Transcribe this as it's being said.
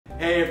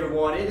Hey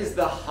everyone, it is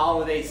the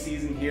holiday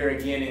season here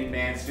again in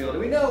Mansfield, and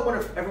we know one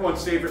of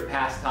everyone's favorite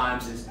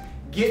pastimes is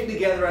getting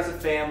together as a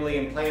family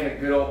and playing a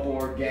good old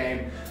board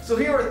game. So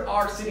here with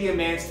our City of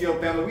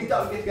Mansfield family, we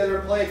thought we'd get together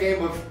and play a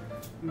game of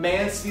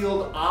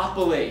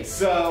Mansfieldopoly.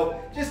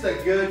 So just a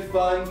good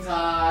fun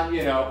time,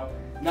 you know.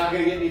 Not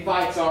gonna get any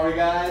fights, are we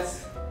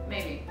guys?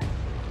 Maybe.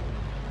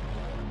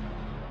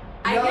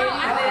 No.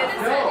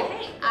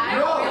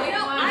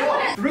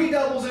 3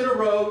 doubles in a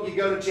row, you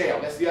go to jail.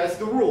 That's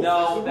the rule.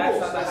 No, that's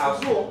not the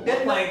house rule.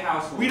 We're playing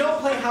house rules. We don't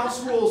play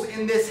house rules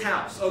in this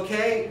house,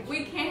 okay?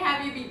 We can't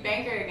have you be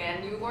banker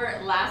again. You were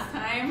it last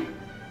time.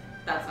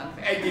 That's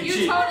unfair. And You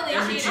cheated. totally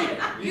And cheated.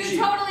 You You cheated.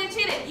 totally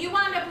cheated. You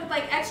wound up with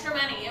like extra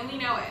money, and we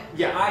know it.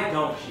 Yeah. I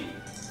don't cheat.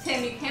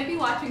 Tim, you can't be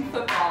watching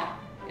football.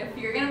 If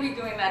you're gonna be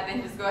doing that,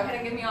 then just go ahead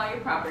and give me all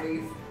your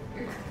properties.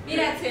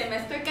 Mira, Tim,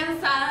 estoy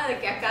cansada de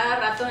que a cada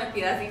rato me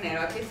pidas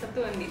dinero. Aquí está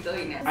tu bendito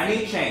dinero. I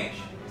need change.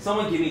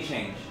 Someone give me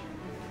change.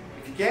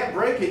 If you can't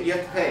break it, you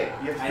have to pay it.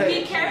 You have to pay Be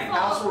it. careful.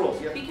 House rules.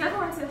 You have Be careful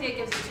when Cynthia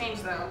gives you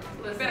change, though.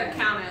 Listen. Better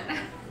count it.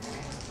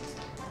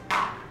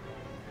 Are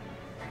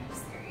you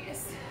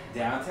serious?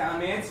 Downtown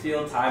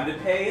Mansfield, time to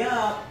pay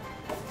up.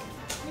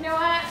 You know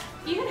what?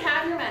 You can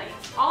have your money.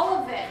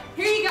 All of it.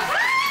 Here you go.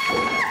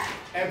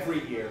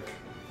 Every year.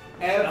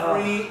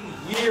 Every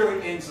year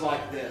it ends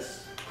like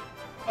this.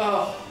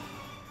 Oh.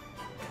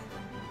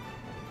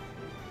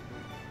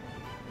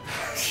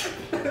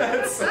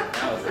 That was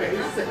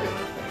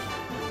crazy.